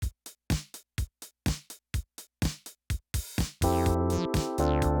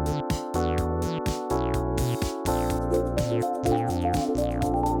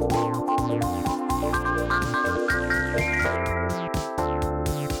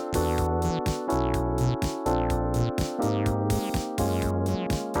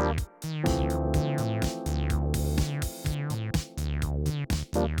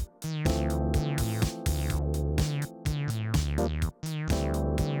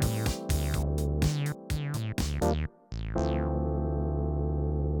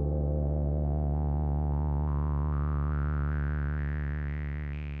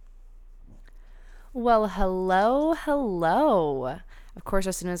Well, hello, hello. Of course,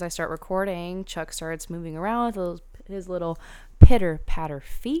 as soon as I start recording, Chuck starts moving around with his little pitter-patter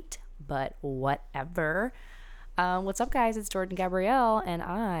feet, but whatever. What's up, guys? It's Jordan Gabrielle, and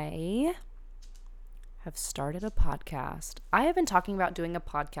I have started a podcast. I have been talking about doing a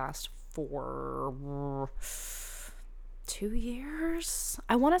podcast for 2 years.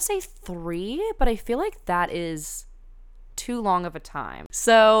 I want to say 3, but I feel like that is too long of a time.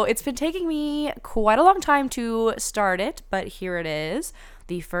 So it's been taking me quite a long time to start it, but here it is,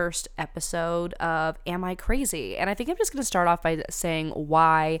 the first episode of Am I Crazy? And I think I'm just going to start off by saying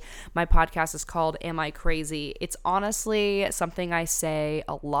why my podcast is called Am I Crazy? It's honestly something I say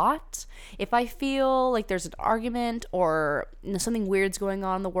a lot. If I feel like there's an argument or something weird's going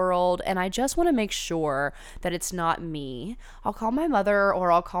on in the world and I just want to make sure that it's not me, I'll call my mother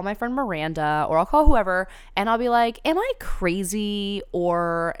or I'll call my friend Miranda or I'll call whoever and I'll be like, am I crazy?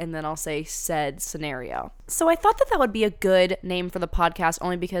 And then I'll say said scenario. So I thought that would be a good name for the podcast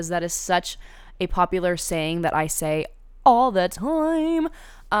only because that is such a popular saying that I say all the time.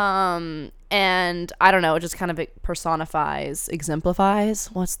 And I don't know, it just kind of exemplifies,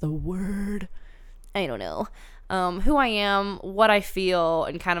 what's the word? I don't know. Who I am, what I feel,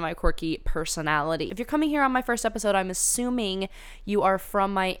 and kind of my quirky personality. If you're coming here on my first episode, I'm assuming you are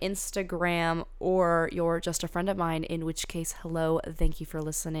from my Instagram or you're just a friend of mine, in which case, hello, thank you for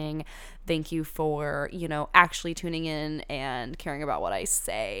listening. Thank you for, actually tuning in and caring about what I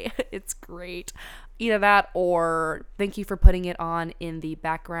say. It's great. Either that or thank you for putting it on in the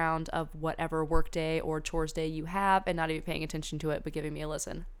background of whatever workday or chores day you have and not even paying attention to it, but giving me a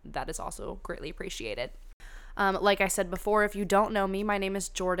listen. That is also greatly appreciated. Like I said before, if you don't know me, my name is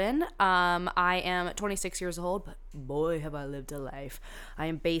Jordan. I am 26 years old, but boy, have I lived a life. I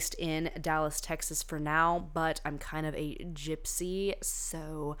am based in Dallas, Texas for now, but I'm kind of a gypsy,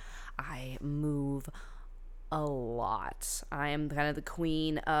 so I move a lot. I am kind of the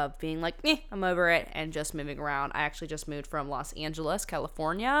queen of being like, I'm over it, and just moving around. I actually just moved from Los Angeles,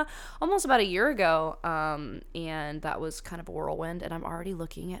 California, almost about a year ago, and that was kind of a whirlwind, and I'm already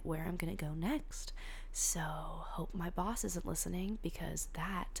looking at where I'm going to go next. So, hope my boss isn't listening because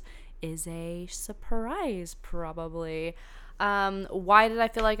that is a surprise, probably. Why did I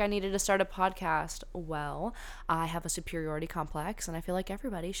feel like I needed to start a podcast? Well, I have a superiority complex, and I feel like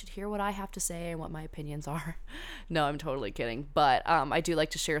everybody should hear what I have to say and what my opinions are. No, I'm totally kidding. But I do like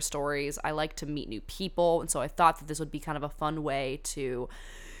to share stories. I like to meet new people, and so I thought that this would be kind of a fun way to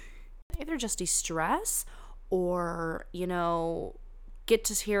either just de-stress or, get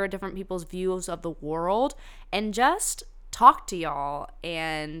to hear different people's views of the world and just talk to y'all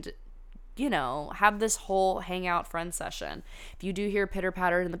and, have this whole hangout friend session. If you do hear pitter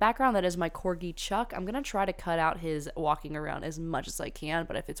patter in the background, that is my corgi Chuck. I'm going to try to cut out his walking around as much as I can,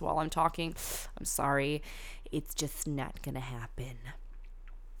 but if it's while I'm talking, I'm sorry. It's just not going to happen.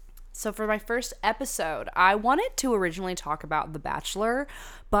 So for my first episode, I wanted to originally talk about The Bachelor,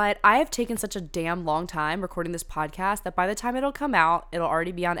 but I have taken such a damn long time recording this podcast that by the time it'll come out, it'll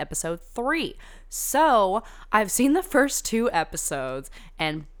already be on episode 3. So I've seen the first 2 episodes,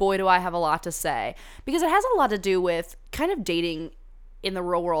 and boy, do I have a lot to say, because it has a lot to do with kind of dating in the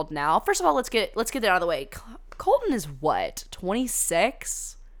real world now. First of all, let's get it out of the way. Colton is what,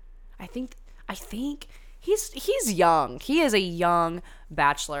 26? I think He's young. He is a young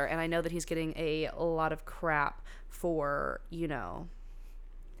bachelor, and I know that he's getting a lot of crap for, being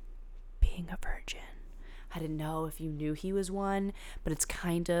a virgin. I didn't know if you knew he was one, but it's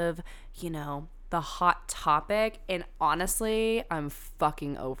kind of, the hot topic, and honestly, I'm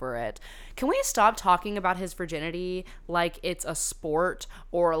fucking over it. Can we stop talking about his virginity like it's a sport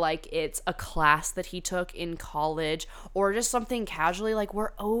or like it's a class that he took in college or just something casually? Like,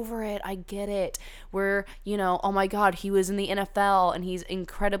 we're over it. I get it. We're, oh my God, he was in the NFL and he's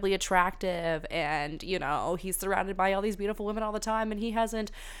incredibly attractive and, he's surrounded by all these beautiful women all the time and he hasn't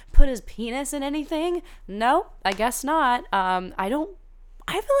put his penis in anything? No, I guess not.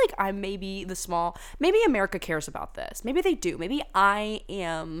 I feel like I'm maybe maybe America cares about this. Maybe they do. Maybe I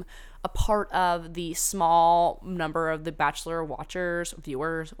am a part of the small number of the Bachelor watchers,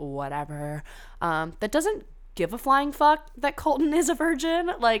 viewers, whatever, that doesn't give a flying fuck that Colton is a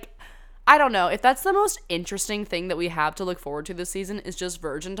virgin. Like, I don't know. If that's the most interesting thing that we have to look forward to this season is just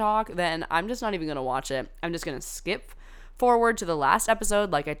virgin talk, then I'm just not even going to watch it. I'm just going to skip forward to the last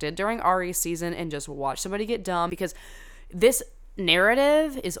episode like I did during Ari's season and just watch somebody get dumb, because this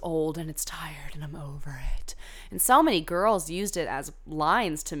narrative is old and it's tired and I'm over it. And so many girls used it as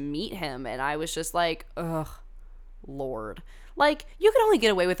lines to meet him, and I was just like, ugh, Lord. Like, you can only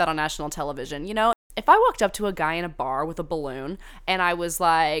get away with that on national television, If I walked up to a guy in a bar with a balloon and I was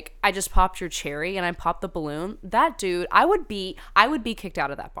like, I just popped your cherry and I popped the balloon, that dude, I would be kicked out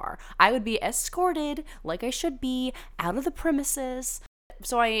of that bar. I would be escorted like I should be out of the premises.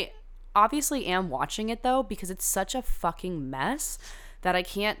 So I obviously am watching it though, because it's such a fucking mess that I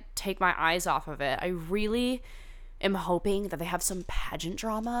can't take my eyes off of it. I really am hoping that they have some pageant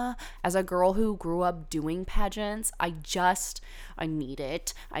drama. As a girl who grew up doing pageants, I need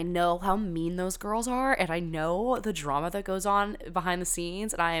it. I know how mean those girls are, and I know the drama that goes on behind the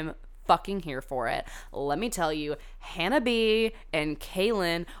scenes, and I am fucking here for it. Let me tell you, Hannah B and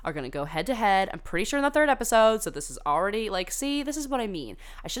Kaylin are gonna go head to head. I'm pretty sure in the 3rd episode, so this is already like, see, this is what I mean.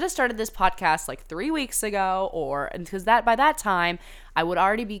 I should have started this podcast like 3 weeks ago, because that by that time I would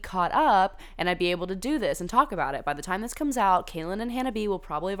already be caught up and I'd be able to do this and talk about it. By the time this comes out, Kaylin and Hannah B will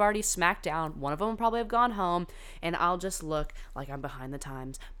probably have already smacked down. One of them will probably have gone home, and I'll just look like I'm behind the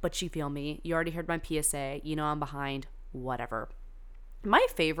times. But you feel me? You already heard my PSA. You know I'm behind. Whatever. My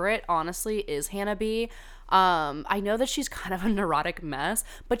favorite, honestly, is Hannah B. I know that she's kind of a neurotic mess,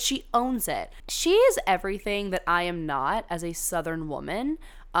 but she owns it. She is everything that I am not as a Southern woman.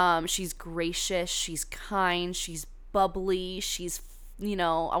 She's gracious, she's kind, she's bubbly, she's, I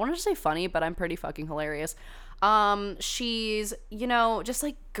wanted to say funny, but I'm pretty fucking hilarious. She's, just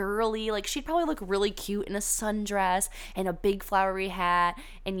like girly. Like, she'd probably look really cute in a sundress and a big flowery hat.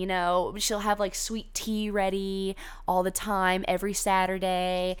 And, she'll have like sweet tea ready all the time, every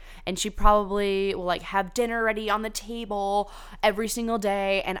Saturday. And she probably will like have dinner ready on the table every single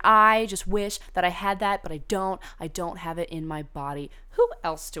day. And I just wish that I had that, but I don't. I don't have it in my body. Who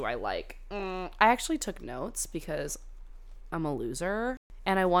else do I like? I actually took notes because I'm a loser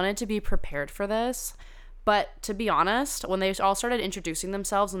and I wanted to be prepared for this. But to be honest, when they all started introducing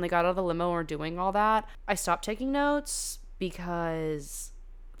themselves and they got out of the limo and were doing all that, I stopped taking notes because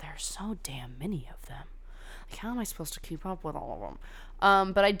there's so damn many of them. Like, how am I supposed to keep up with all of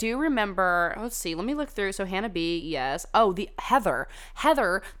them? But I do remember, let's see, let me look through. So Hannah B, yes. Oh, the Heather,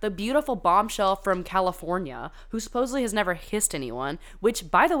 the beautiful bombshell from California, who supposedly has never kissed anyone,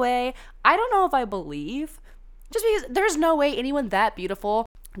 which, by the way, I don't know if I believe, just because there's no way anyone that beautiful.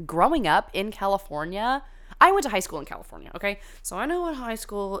 Growing up in California, I went to high school in California, okay? So I know what high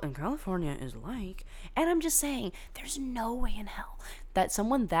school in California is like, and I'm just saying, there's no way in hell that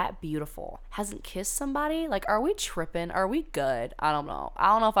someone that beautiful hasn't kissed somebody. Like, are we tripping? Are we good? I don't know. I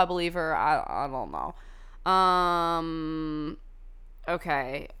don't know if I believe her. I don't know.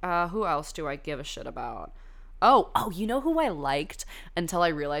 Okay. Who else do I give a shit about? Oh, you know who I liked until I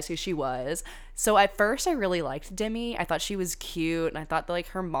realized who she was? So at first I really liked Demi. I thought she was cute, and I thought that, like,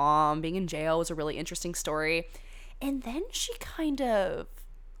 her mom being in jail was a really interesting story. And then she kind of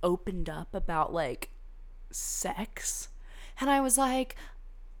opened up about, like, sex. And I was like,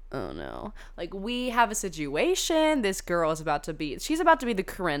 oh no. Like, we have a situation. This girl is she's about to be the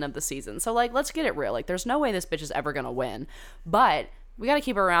Corinne of the season. So, like, let's get it real. Like, there's no way this bitch is ever gonna win. But we got to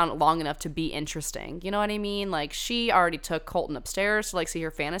keep her around long enough to be interesting. You know what I mean? Like, she already took Colton upstairs to, like, see her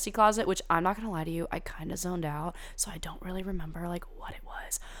fantasy closet, which I'm not going to lie to you, I kind of zoned out. So I don't really remember, like, what it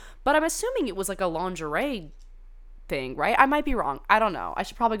was. But I'm assuming it was, like, a lingerie thing, right? I might be wrong. I don't know. I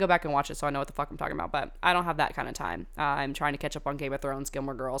should probably go back and watch it so I know what the fuck I'm talking about. But I don't have that kind of time. I'm trying to catch up on Game of Thrones,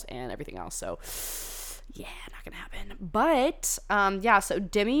 Gilmore Girls, and everything else. So, yeah, not going to happen. But, yeah, so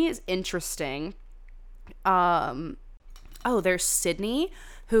Demi is interesting. Oh, there's Sydney,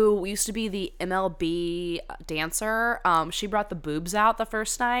 who used to be the MLB dancer. She brought the boobs out the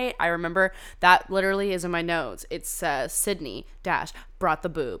first night. I remember that literally is in my notes. It says Sydney brought the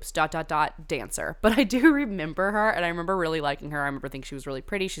boobs ... dancer. But I do remember her, and I remember really liking her. I remember thinking she was really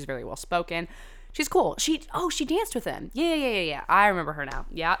pretty. She's very well spoken. She's cool. She danced with him. Yeah. I remember her now.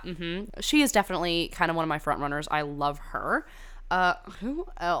 Yeah. She is definitely kind of one of my front runners. I love her. Who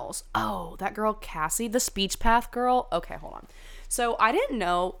else? Oh, that girl Cassie, the Speech Path girl. Okay, hold on. So I didn't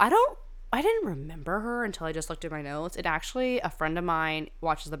remember her until I just looked at my notes. It actually, a friend of mine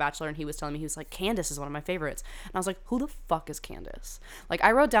watches The Bachelor, and he was telling me, he was like, Candace is one of my favorites. And I was like, who the fuck is Candace? Like,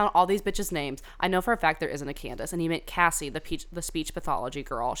 I wrote down all these bitches' names. I know for a fact there isn't a Candace. And he meant Cassie, the speech pathology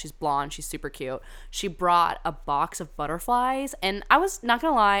girl. She's blonde. She's super cute. She brought a box of butterflies, and I was, not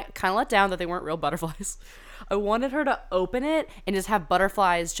gonna lie, kind of let down that they weren't real butterflies. I wanted her to open it and just have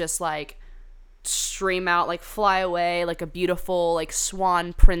butterflies just, like, stream out, like, fly away, like a beautiful, like,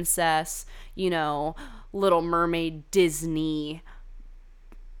 swan princess, Little Mermaid, Disney,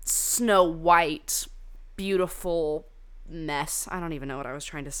 Snow White, beautiful mess. I don't even know what I was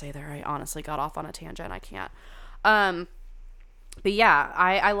trying to say there. I honestly got off on a tangent. I can't. But yeah,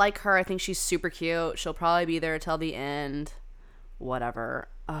 I like her. I think she's super cute. She'll probably be there till the end. Whatever.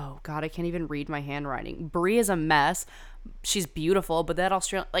 oh God, I can't even read my handwriting. Brie is a mess. She's beautiful, but that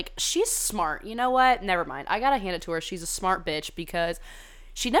Australian, like, she's smart. You know what? Never mind. I gotta hand it to her. She's a smart bitch because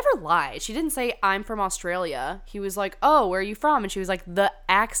she never lied. She didn't say, I'm from Australia. He was like, oh, where are you from? And she was like, the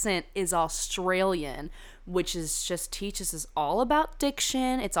accent is Australian, which is just teaches us all about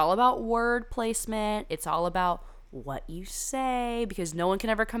diction. It's all about word placement. It's all about what you say, because no one can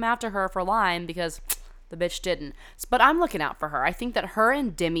ever come after her for lying because the bitch didn't. But I'm looking out for her. I think that her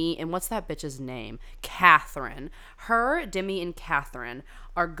and Demi, and what's that bitch's name? Catherine. Her, Demi, and Catherine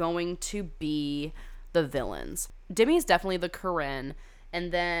are going to be the villains. Demi is definitely the Corinne.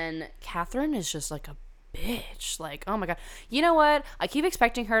 And then Catherine is just like a bitch. Like, oh my God. You know what? I keep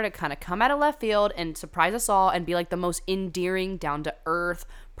expecting her to kind of come out of left field and surprise us all and be like the most endearing, down-to-earth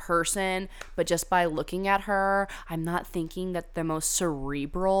person. But just by looking at her, I'm not thinking that the most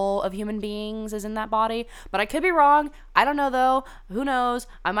cerebral of human beings is in that body. But I could be wrong. I don't know, though. Who knows?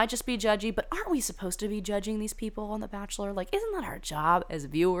 I might just be judgy. But aren't we supposed to be judging these people on The Bachelor? Like, isn't that our job as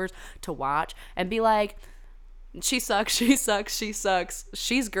viewers to watch and be like, she sucks, she sucks, she sucks.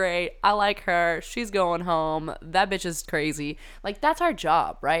 She's great. I like her. She's going home. That bitch is crazy. Like, that's our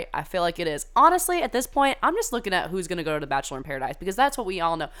job, right? I feel like it is. Honestly, at this point, I'm just looking at who's going to go to The Bachelor in Paradise because that's what we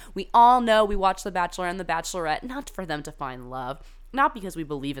all know. We all know we watch The Bachelor and The Bachelorette not for them to find love, not because we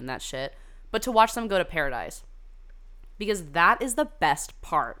believe in that shit, but to watch them go to paradise. Because that is the best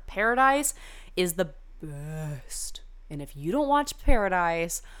part. Paradise is the best. And if you don't watch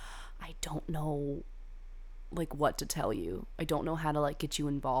Paradise, I don't know like what to tell you. I don't know how to like get you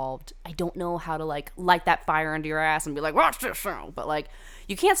involved. I don't know how to like light that fire under your ass and be like, watch this show. But like,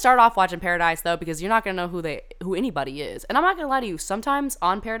 you can't start off watching Paradise though, because you're not gonna know who anybody is. And I'm not gonna lie to you, sometimes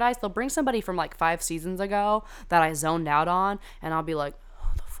on Paradise they'll bring somebody from like 5 seasons ago that I zoned out on, and I'll be like,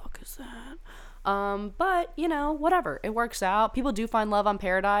 who the fuck is that? But you know, whatever, it works out. People do find love on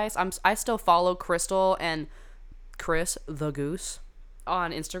Paradise. I still follow Crystal and Chris the Goose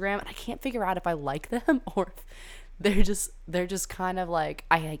on Instagram, and I can't figure out if I like them or if they're just kind of like,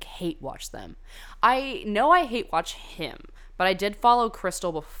 I like hate watch them. I know I hate watch him, but I did follow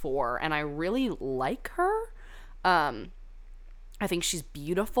Crystal before and I really like her. I think she's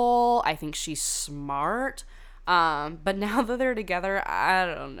beautiful. I think she's smart. But now that they're together, I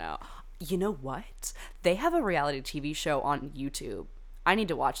don't know. You know what? They have a reality TV show on YouTube. I need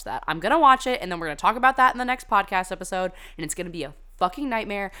to watch that. I'm going to watch it, and then we're going to talk about that in the next podcast episode, and it's going to be a fucking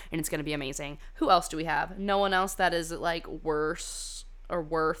nightmare, and it's going to be amazing. Who else do we have? No one else that is, like, worse or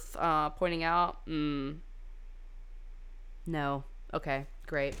worth pointing out? No. Okay,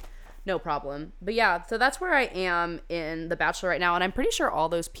 great. No problem. But yeah, so that's where I am in The Bachelor right now, and I'm pretty sure all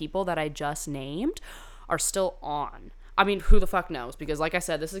those people that I just named are still on. I mean, who the fuck knows? Because like I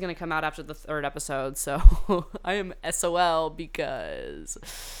said, this is going to come out after the 3rd episode, so I am SOL because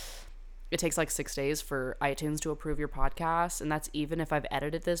it takes like 6 days for iTunes to approve your podcast, and that's even if I've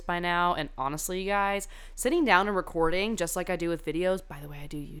edited this by now. And honestly, you guys, sitting down and recording, just like I do with videos, by the way, I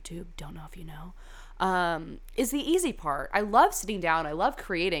do YouTube, don't know if you know, is the easy part. I love sitting down, I love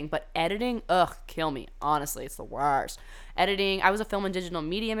creating, but editing, kill me. Honestly, it's the worst. Editing, I was a film and digital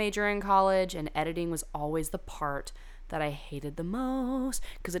media major in college, and editing was always the part that I hated the most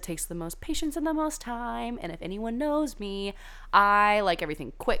because it takes the most patience and the most time. And if anyone knows me, I like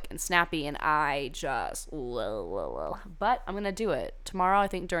everything quick and snappy, and I just but I'm gonna do it tomorrow. I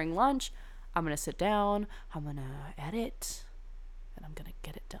think during lunch I'm gonna sit down, I'm gonna edit, and I'm gonna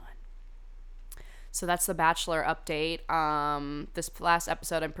get it done. So that's the Bachelor update. This last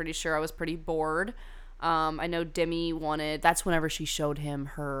episode, I'm pretty sure I was pretty bored. I know Demi that's whenever she showed him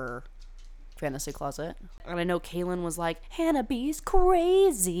her fantasy closet. And I know Kaylin was like, Hannah B's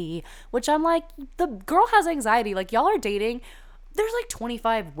crazy, which I'm like, the girl has anxiety. Like, y'all are dating. There's like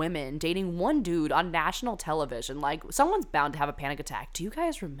 25 women dating one dude on national television. Like, someone's bound to have a panic attack. Do you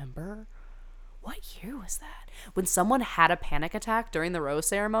guys remember? What year was that? When someone had a panic attack during the rose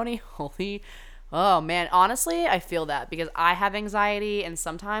ceremony? Oh man, honestly, I feel that because I have anxiety, and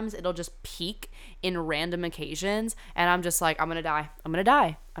sometimes it'll just peak in random occasions, and I'm just like, I'm gonna die.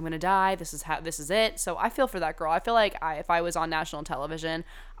 This is it. So I feel for that girl. I feel like if I was on national television,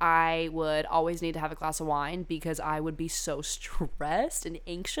 I would always need to have a glass of wine because I would be so stressed and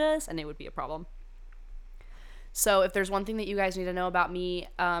anxious, and it would be a problem. So if there's one thing that you guys need to know about me,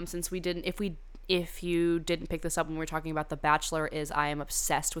 if you didn't pick this up when we were talking about The Bachelor, is I am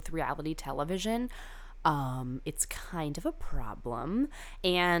obsessed with reality television. It's kind of a problem.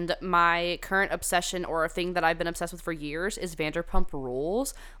 And my current obsession, or a thing that I've been obsessed with for years, is Vanderpump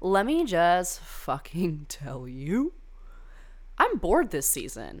Rules. Let me just fucking tell you, I'm bored this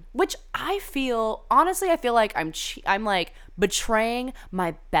season, which I feel like I'm like betraying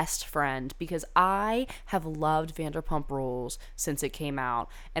my best friend because I have loved Vanderpump Rules since it came out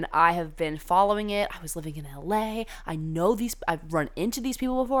and I have been following it. I was living in LA. I've run into these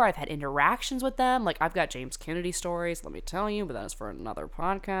people before. I've had interactions with them. Like I've got James Kennedy stories, let me tell you, but that's for another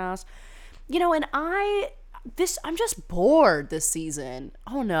podcast. And I'm just bored this season.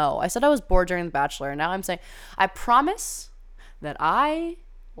 Oh no, I said I was bored during The Bachelor and now I'm saying I promise that I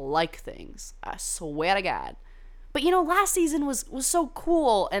like things. I swear to God. But last season was so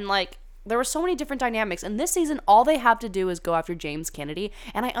cool and like there were so many different dynamics. And this season, all they have to do is go after James Kennedy.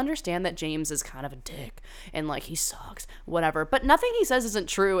 And I understand that James is kind of a dick and like he sucks, whatever. But nothing he says isn't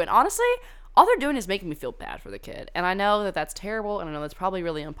true. And honestly, all they're doing is making me feel bad for the kid. And I know that that's terrible. And I know that's probably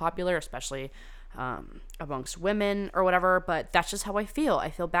really unpopular, especially amongst women or whatever, but that's just how I feel. I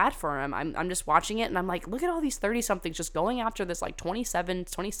feel bad for him. I'm just watching it and I'm like, look at all these 30-somethings just going after this like 27,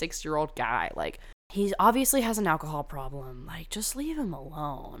 26-year-old guy. Like, he obviously has an alcohol problem. Like, just leave him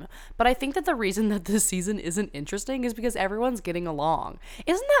alone. But I think that the reason that this season isn't interesting is because everyone's getting along.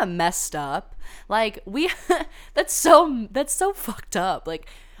 Isn't that messed up? Like, that's so fucked up. Like,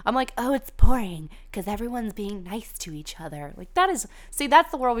 I'm like, oh, it's boring because everyone's being nice to each other. Like, that's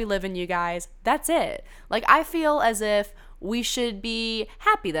the world we live in, you guys. That's it. Like, I feel as if we should be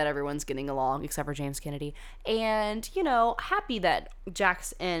happy that everyone's getting along, except for James Kennedy. And, happy that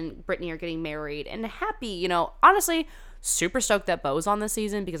Jax and Brittany are getting married. And happy, honestly, super stoked that Beau's on this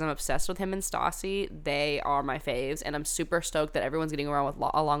season because I'm obsessed with him and Stassi. They are my faves. And I'm super stoked that everyone's getting along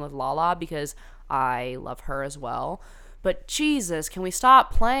with Lala because I love her as well. But Jesus, can we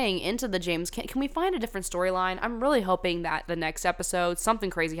stop playing into the James? Can we find a different storyline? I'm really hoping that the next episode, something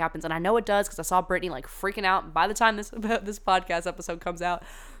crazy happens. And I know it does because I saw Brittany like freaking out. By the time this podcast episode comes out,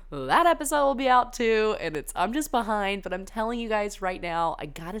 that episode will be out too. And I'm just behind. But I'm telling you guys right now, I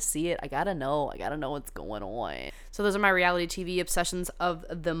gotta see it. I gotta know what's going on. So those are my reality TV obsessions of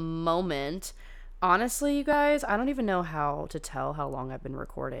the moment. Honestly, you guys, I don't even know how to tell how long I've been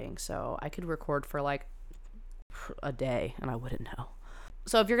recording. So I could record for like a day and I wouldn't know.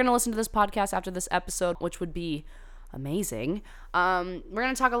 So if you're going to listen to this podcast after this episode, which would be amazing, we're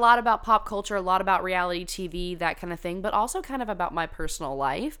going to talk a lot about pop culture, a lot about reality TV, that kind of thing, but also kind of about my personal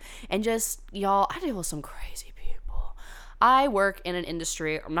life and just, y'all, I deal with some crazy people. I work in an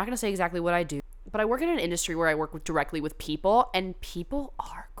industry, I'm not going to say exactly what I do, but I work in an industry where I work directly with people and people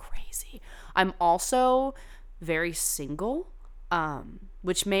are crazy. I'm also very single,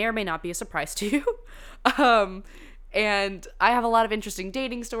 which may or may not be a surprise to you. And I have a lot of interesting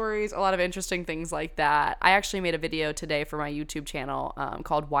dating stories, a lot of interesting things like that. I actually made a video today for my YouTube channel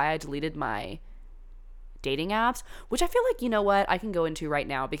called Why I Deleted My Dating Apps, which I feel like, you know what, I can go into right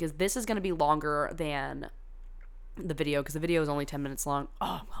now because this is going to be longer than the video because the video is only 10 minutes long.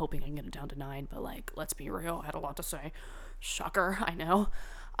 Oh, I'm hoping I can get it down to 9, but like, let's be real, I had a lot to say. Shocker, I know.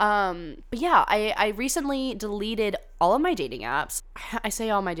 But yeah, I recently deleted all of my dating apps. I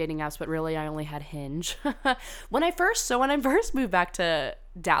say all my dating apps, but really I only had Hinge. When I first moved back to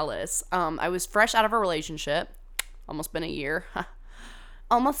Dallas, I was fresh out of a relationship, almost been a year,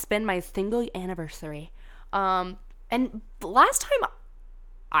 almost been my single anniversary. And the last time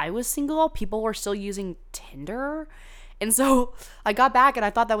I was single, people were still using Tinder. And so I got back and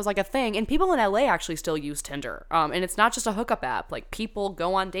I thought that was like a thing. And people in LA actually still use Tinder. And it's not just a hookup app. Like people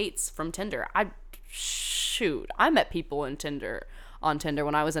go on dates from Tinder. I met people on Tinder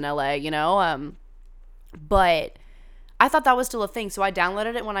when I was in LA, but I thought that was still a thing. So I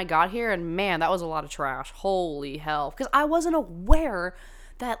downloaded it when I got here and man, that was a lot of trash. Holy hell. Because I wasn't aware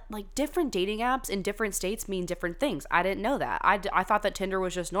that like different dating apps in different states mean different things. I didn't know that. I thought that Tinder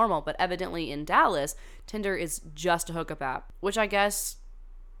was just normal, but evidently in Dallas, Tinder is just a hookup app, which I guess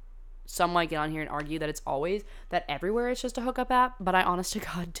some might get on here and argue that everywhere it's just a hookup app, but I honest to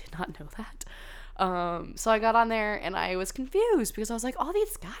God did not know that. So I got on there and I was confused because I was like, all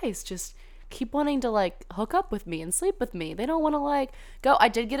these guys just keep wanting to like hook up with me and sleep with me. They don't want to like go. I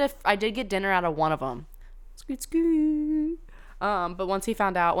did get dinner out of one of them. Scoot. But once he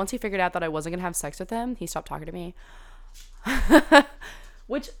figured out that I wasn't gonna have sex with him, he stopped talking to me.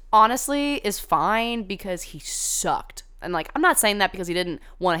 Which honestly is fine because he sucked. And like, I'm not saying that because he didn't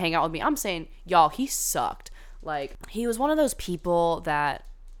want to hang out with me. I'm saying, y'all, he sucked. Like, he was one of those people that,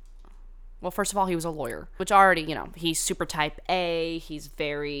 well, first of all, he was a lawyer, which already, he's super type A. He's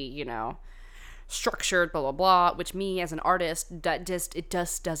very, structured, blah, blah, blah, which me as an artist, it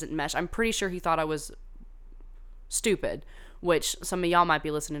just doesn't mesh. I'm pretty sure he thought I was stupid, which some of y'all might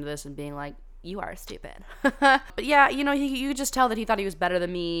be listening to this and being like, you are stupid. But yeah, you just tell that he thought he was better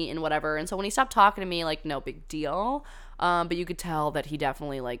than me and whatever. And so when he stopped talking to me, like, no big deal. But you could tell that he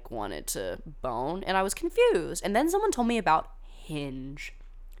definitely like wanted to bone, and I was confused. And then someone told me about Hinge.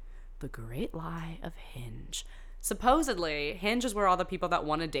 The great lie of Hinge. Supposedly, Hinge is where all the people that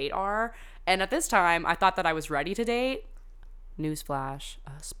want to date are. And at this time, I thought that I was ready to date. Newsflash,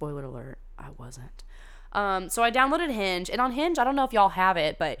 spoiler alert, I wasn't. So I downloaded Hinge, and on Hinge, I don't know if y'all have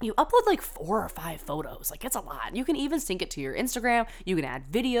it, but you upload like 4 or 5 photos. Like, it's a lot. You can even sync it to your Instagram. You can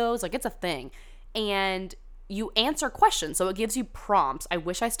add videos. Like, it's a thing. And you answer questions. So it gives you prompts. I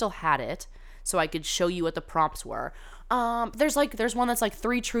wish I still had it so I could show you what the prompts were. There's one that's like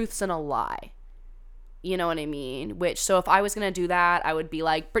 3 truths and a lie. You know what I mean? So if I was going to do that, I would be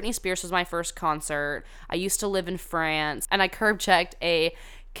like, Britney Spears was my first concert. I used to live in France, and I curb checked a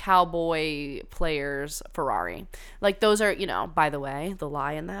Cowboy player's Ferrari. Like, those are, by the way, the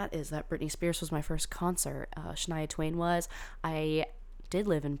lie in that is that Britney Spears was my first concert. Shania Twain was. I did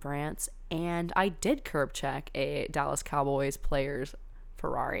live in France, and I did curb check a Dallas Cowboys player's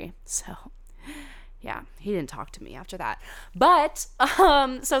Ferrari. So yeah, he didn't talk to me after that. But,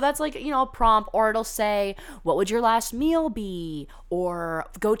 so that's like, a prompt, or it'll say, what would your last meal be? Or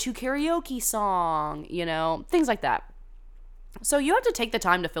go-to karaoke song, things like that. So you have to take the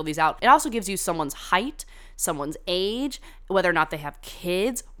time to fill these out. It also gives you someone's height, someone's age, whether or not they have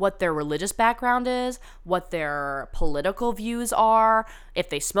kids, what their religious background is, what their political views are, if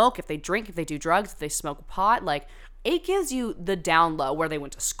they smoke, if they drink, if they do drugs, if they smoke pot, like, it gives you the down low, where they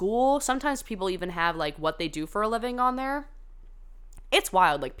went to school. Sometimes people even have like what they do for a living on there. It's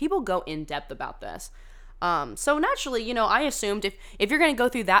wild. Like, people go in depth about this. So naturally, I assumed if you're going to go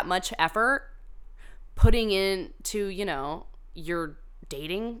through that much effort putting into, your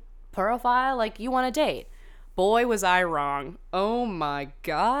dating profile, like, you want to date. Boy, was I wrong. Oh my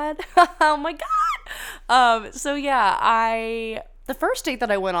God. Oh my God. So yeah, the first date that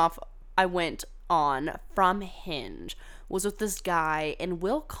I went on from Hinge was with this guy, and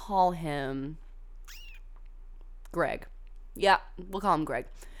we'll call him Greg. Yeah, we'll call him Greg.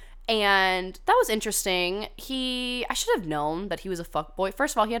 And that was interesting. I should have known that he was a fuckboy.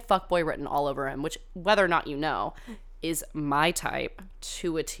 First of all, he had fuckboy written all over him, which, whether or not you know, is my type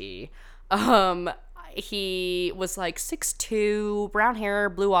to a T. He was like 6'2", brown hair,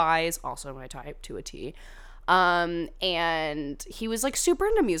 blue eyes, also my type to a T. And he was like super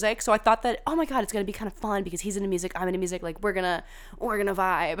into music. So I thought that, oh my God, it's going to be kind of fun because he's into music, I'm into music. Like, we're going to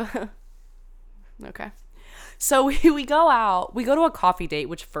vibe. Okay. So we go out, we go to a coffee date,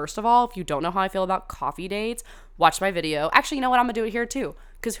 which, first of all, if you don't know how I feel about coffee dates, watch my video. Actually, you know what? I'm going to do it here too.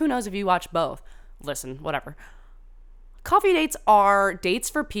 Because who knows if you watch both. Listen, whatever. Coffee dates are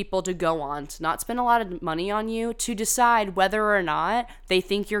dates for people to go on, to not spend a lot of money on you, to decide whether or not they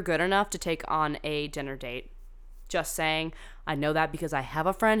think you're good enough to take on a dinner date. Just saying. I know that because I have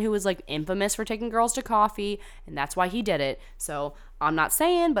a friend who was like infamous for taking girls to coffee, and that's why he did it. So I'm not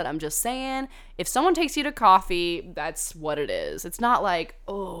saying, but I'm just saying, if someone takes you to coffee, that's what it is. It's not like,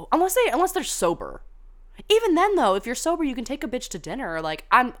 oh, unless they're sober. Even then, though, if you're sober, you can take a bitch to dinner. Like,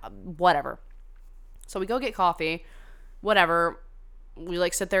 whatever. So we go get coffee, whatever. We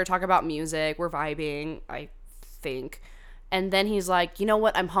like sit there, talk about music. We're vibing, I think. And then he's like, you know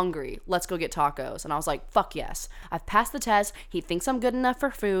what? I'm hungry. Let's go get tacos. And I was like, fuck yes. I've passed the test. He thinks I'm good enough for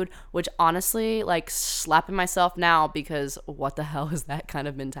food, which honestly, like, slapping myself now because what the hell is that kind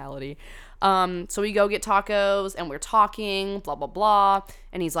of mentality? So we go get tacos and we're talking, blah, blah, blah.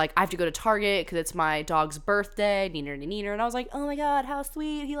 And he's like, I have to go to Target because it's my dog's birthday. Neener, neener. And I was like, oh my God, how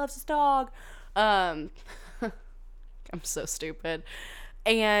sweet. He loves his dog. I'm so stupid.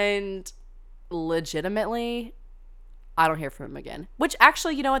 And legitimately, I don't hear from him again. Which,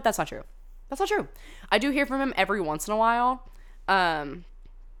 actually, you know what? That's not true. That's not true. I do hear from him every once in a while. Every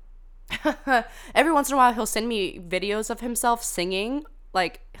once in a while, he'll send me videos of himself singing.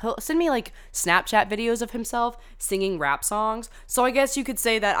 Like, he'll send me, like, Snapchat videos of himself singing rap songs. So I guess you could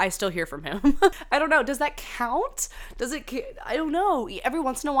say that I still hear from him. I don't know. Does that count? I don't know. Every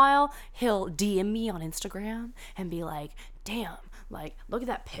once in a while, he'll DM me on Instagram and be like, damn. Like, look at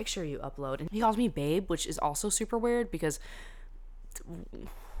that picture you upload. And he calls me babe, which is also super weird because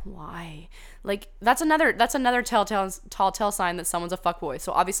why? Like, that's another telltale sign that someone's a fuckboy.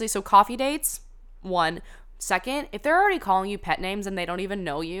 So obviously, coffee dates, 1. 2nd, if they're already calling you pet names and they don't even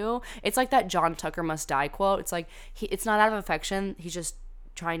know you, it's like that John Tucker Must Die quote. It's like, it's not out of affection. He's just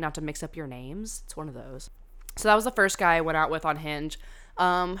trying not to mix up your names. It's one of those. So that was the first guy I went out with on Hinge.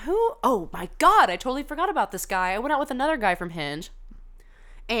 Oh my God, I totally forgot about this guy. I went out with another guy from Hinge.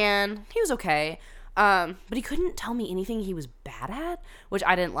 And he was okay, but he couldn't tell me anything he was bad at, which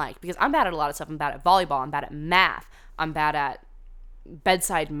I didn't like, because I'm bad at a lot of stuff. I'm bad at volleyball. I'm bad at math. I'm bad at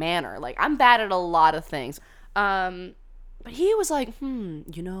bedside manner. Like, I'm bad at a lot of things. But he was like,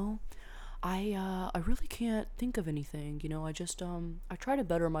 I really can't think of anything. I just I try to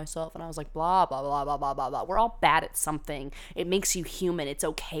better myself. And I was like, blah blah blah blah blah blah blah. We're all bad at something. It makes you human. It's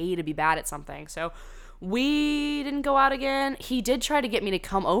okay to be bad at something. So we didn't go out again. He did try to get me to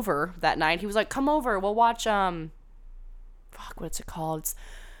come over that night. He was like, come over, we'll watch what's it called?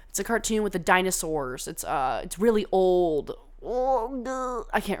 It's a cartoon with the dinosaurs. It's really old.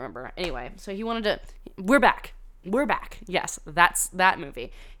 I can't remember. Anyway, so he wanted to. We're back. Yes, that's that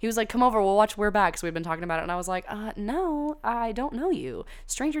movie. He was like, come over, we'll watch We're Back. So we've been talking about it. And I was like, no, I don't know you.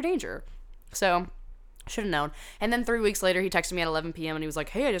 Stranger danger. So, should have known. And then 3 weeks later, he texted me at 11 p.m. and he was like,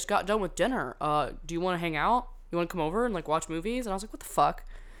 hey, I just got done with dinner. Do you want to hang out? You want to come over and like watch movies? And I was like, what the fuck?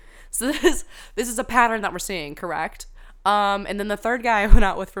 So this is a pattern that we're seeing, correct? And then the third guy I went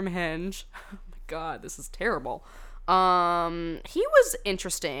out with from Hinge. Oh my God, this is terrible. He was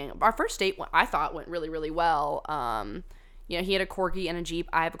interesting. Our first date, I thought, went really, really well. He had a corgi and a Jeep.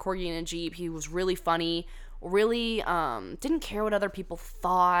 I have a corgi and a Jeep. He was really funny, really, didn't care what other people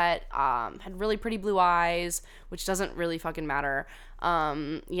thought, had really pretty blue eyes, which doesn't really fucking matter.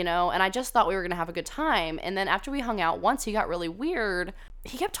 And I just thought we were gonna have a good time. And then after we hung out once, he got really weird.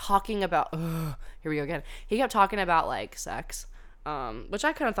 He kept talking about, here we go again. He kept talking about like sex. Which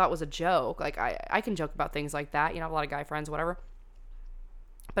I kind of thought was a joke. Like, I can joke about things like that. I have a lot of guy friends, whatever.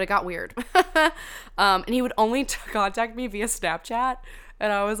 But it got weird. And he would only contact me via Snapchat.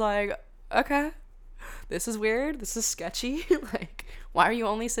 And I was like, okay, this is weird. This is sketchy. Like, why are you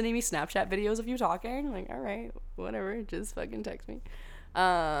only sending me Snapchat videos of you talking? Like, all right, whatever. Just fucking text me.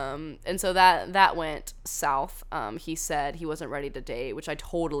 And so that went south. He said he wasn't ready to date, which I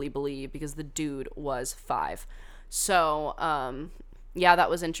totally believe because the dude was 5. So, yeah, that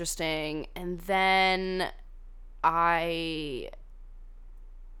was interesting. And then I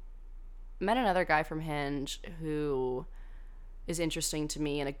met another guy from Hinge who is interesting to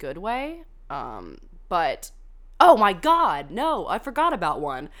me in a good way. But, oh my God, no, I forgot about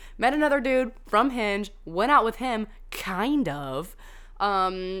one. Met another dude from Hinge, went out with him, kind of.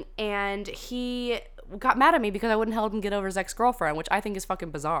 And he got mad at me because I wouldn't help him get over his ex-girlfriend, which I think is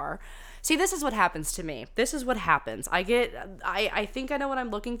fucking bizarre. See, this is what happens to me. This is what happens. I think I know what I'm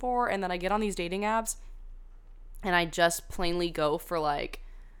looking for, and then I get on these dating apps, and I just plainly go for, like,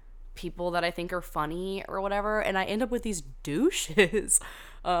 people that I think are funny or whatever, and I end up with these douches.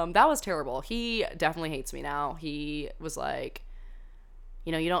 That was terrible. He definitely hates me now. He was like,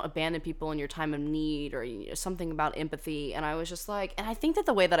 you don't abandon people in your time of need, or something about empathy. And I was just like, and I think that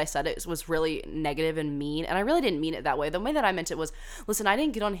the way that I said it was really negative and mean. And I really didn't mean it that way. The way that I meant it was, listen, I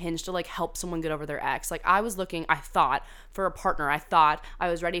didn't get on Hinge to like help someone get over their ex. Like, I was looking, I thought, for a partner. I thought I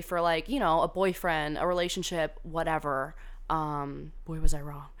was ready for like, a boyfriend, a relationship, whatever. Boy, was I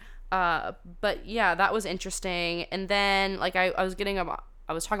wrong. But yeah, that was interesting. And then like I was talking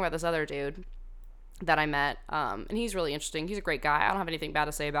about this other dude that I met, and he's really interesting. He's a great guy. I don't have anything bad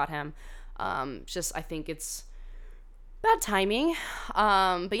to say about him. Just I think it's bad timing.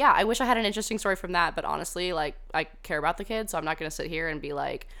 But yeah, I wish I had an interesting story from that. But honestly, like, I care about the kid, so I'm not gonna sit here and be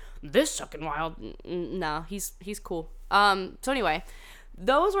like, this fucking wild. No, he's cool. So anyway,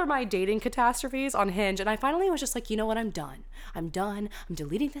 those were my dating catastrophes on Hinge, and I finally was just like, you know what, I'm done. I'm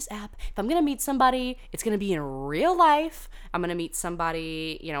deleting this app. If I'm gonna meet somebody, it's gonna be in real life. I'm gonna meet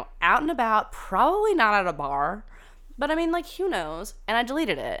somebody, out and about, probably not at a bar, but I mean, like, who knows? And I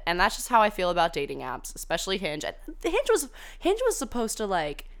deleted it, and that's just how I feel about dating apps, especially Hinge. Hinge was supposed to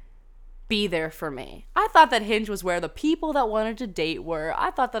like be there for me. I thought that Hinge was where the people that wanted to date were.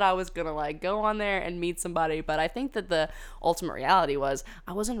 I thought that I was gonna like go on there and meet somebody, but I think that the ultimate reality was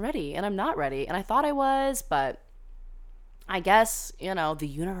I wasn't ready, and I'm not ready, and I thought I was, but I guess, the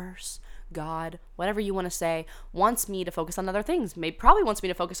universe, God, whatever you want to say, wants me to focus on other things. Probably wants me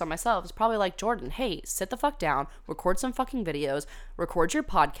to focus on myself. It's probably like, Jordan, hey, sit the fuck down, record some fucking videos, record your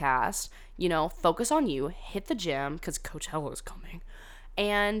podcast, focus on you, hit the gym, because Coachella is coming,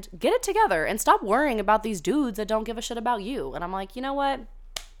 and get it together and stop worrying about these dudes that don't give a shit about you. And I'm like, you know what?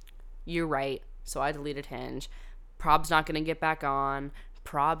 You're right. So I deleted Hinge. Prob's not going to get back on.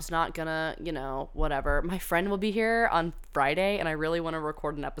 Prob's not gonna, whatever. My friend will be here on Friday, and I really want to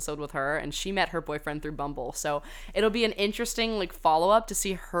record an episode with her, and she met her boyfriend through Bumble. So it'll be an interesting, like, follow-up to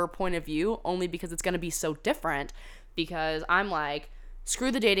see her point of view, only because it's going to be so different, because I'm like,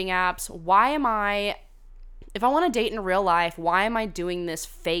 screw the dating apps. If I want to date in real life, why am I doing this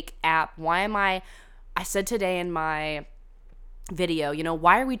fake app? I said today in my video,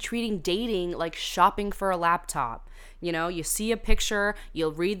 why are we treating dating like shopping for a laptop? You see a picture,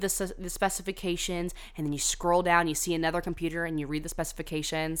 you'll read the specifications, and then you scroll down, you see another computer, and you read the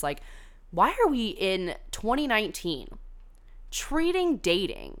specifications. Like, why are we in 2019 treating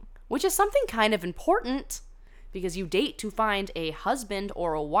dating, which is something kind of important because you date to find a husband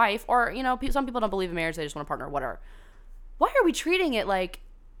or a wife, or, you know, some people don't believe in marriage, they just want a partner, whatever. Why are we treating it like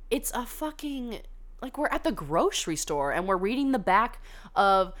it's a fucking, like we're at the grocery store and we're reading the back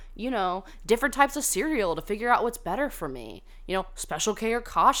of, you know, different types of cereal to figure out what's better for me? You know, Special K or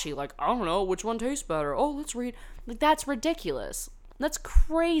Kashi, like, I don't know, which one tastes better? Oh, let's read. Like, that's ridiculous. That's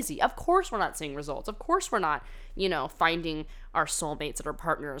crazy. Of course we're not seeing results. Of course we're not, you know, finding our soulmates and our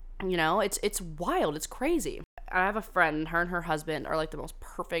partners. You know, it's wild. It's crazy. I have a friend, her and her husband are like the most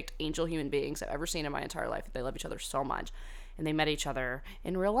perfect angel human beings I've ever seen in my entire life. They love each other so much. And they met each other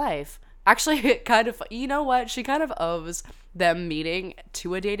in real life. Actually, it kind of, you know what? She kind of owes them meeting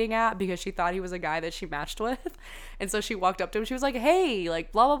to a dating app because she thought he was a guy that she matched with. And so she walked up to him. She was like, hey,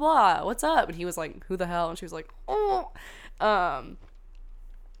 like, blah, blah, blah. What's up? And he was like, who the hell? And she was like, oh.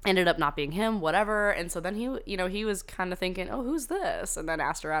 Ended up not being him, whatever. And so then he, you know, he was kind of thinking, oh, who's this? And then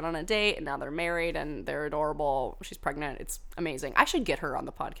asked her out on a date, and now they're married and they're adorable. She's pregnant. It's amazing. I should get her on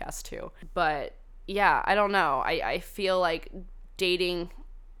the podcast too. But yeah, I don't know. I feel like dating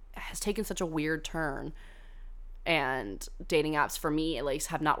has taken such a weird turn, and dating apps for me at least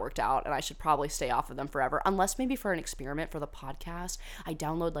have not worked out, and I should probably stay off of them forever, unless maybe for an experiment for the podcast I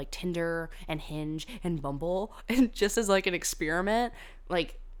download like Tinder and Hinge and Bumble, and just as like an experiment,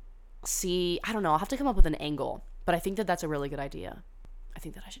 like, see, I don't know, I'll have to come up with an angle, but I think that that's a really good idea. I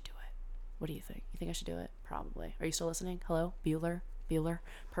think that I should do it. What do you think? You think I should do it? Probably. Are you still listening? Hello? Bueller?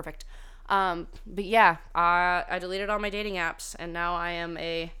 Perfect. But yeah, I deleted all my dating apps, and now I am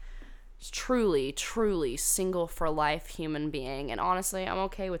a truly single for life human being, and honestly, I'm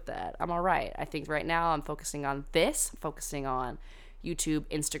okay with that. I'm all right. I think right now I'm focusing on YouTube,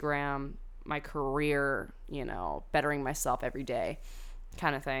 Instagram, my career, you know, bettering myself every day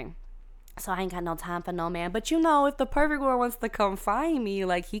kind of thing. So I ain't got no time for no man. But, you know, if the perfect one wants to come find me,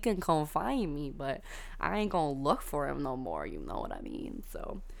 like, he can come find me, but I ain't gonna look for him no more. You know what I mean?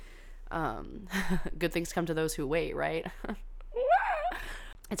 So, good things come to those who wait, right?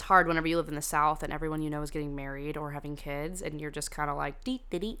 It's hard whenever you live in the South and everyone you know is getting married or having kids, and you're just kind of like,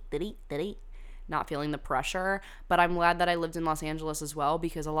 not feeling the pressure. But I'm glad that I lived in Los Angeles as well,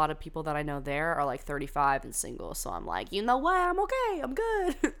 because a lot of people that I know there are like 35 and single. So I'm like, you know what? I'm okay. I'm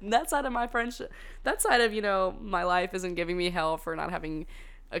good. That side of my friendship, that side of, you know, my life isn't giving me hell for not having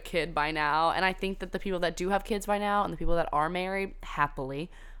a kid by now. And I think that the people that do have kids by now and the people that are married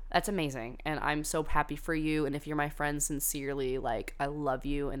happily, that's amazing. And I'm so happy for you. And if you're my friend, sincerely, like, I love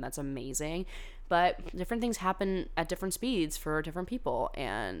you, and that's amazing. But different things happen at different speeds for different people.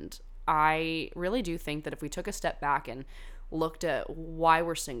 And I really do think that if we took a step back and looked at why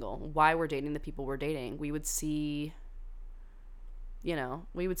we're single, why we're dating the people we're dating, we would see, you know,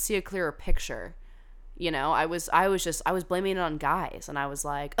 a clearer picture. You know, I was blaming it on guys, and I was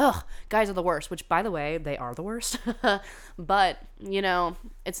like, ugh, guys are the worst, which, by the way, they are the worst. But, you know,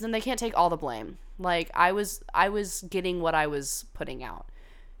 then they can't take all the blame. Like, I was getting what I was putting out,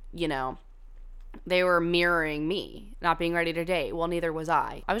 you know. They were mirroring me, not being ready to date. Well, neither was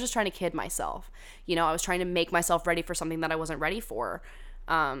I. I was just trying to kid myself. You know, I was trying to make myself ready for something that I wasn't ready for.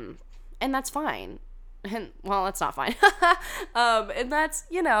 And that's fine. And, well, that's not fine. And that's,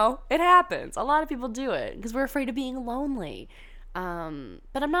 you know, it happens. A lot of people do it because we're afraid of being lonely. But I'm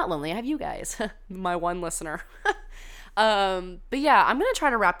not lonely. I have you guys, my one listener. But yeah, I'm going to try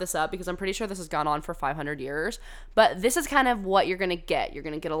to wrap this up because I'm pretty sure this has gone on for 500 years, but this is kind of what you're going to get. You're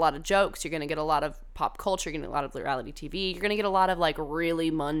going to get a lot of jokes. You're going to get a lot of pop culture. You're going to get a lot of reality TV. You're going to get a lot of like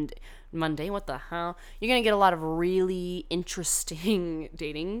really mundane, what the hell? You're going to get a lot of really interesting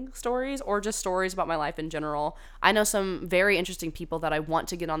dating stories, or just stories about my life in general. I know some very interesting people that I want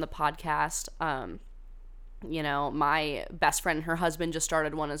to get on the podcast. You know, my best friend and her husband just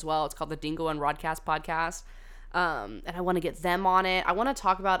started one as well. It's called the Dingo and Rodcast podcast. And I want to get them on it. I want to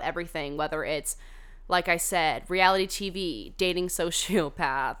talk about everything, whether it's, like I said, reality TV, dating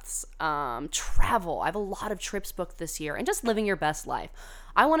sociopaths, travel. I have a lot of trips booked this year, and just living your best life.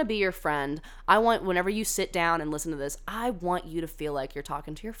 I want to be your friend. I want, whenever you sit down and listen to this, I want you to feel like you're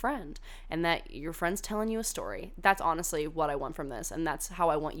talking to your friend and that your friend's telling you a story. That's honestly what I want from this, and that's how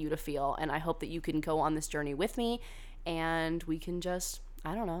I want you to feel. And I hope that you can go on this journey with me, and we can just,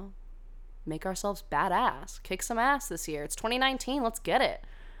 I don't know, make ourselves badass, kick some ass this year. It's 2019. Let's get it.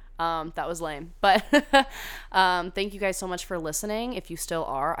 That was lame, but thank you guys so much for listening. If you still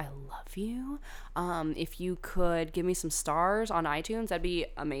are, I love you. If you could give me some stars on iTunes, that'd be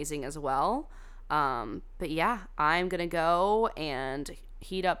amazing as well. But yeah, I'm gonna go and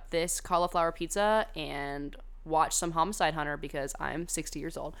heat up this cauliflower pizza and watch some Homicide Hunter because I'm 60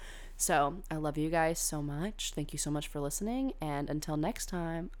 years old. So I love you guys so much. Thank you so much for listening. And until next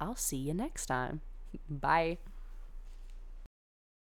time, I'll see you next time. Bye.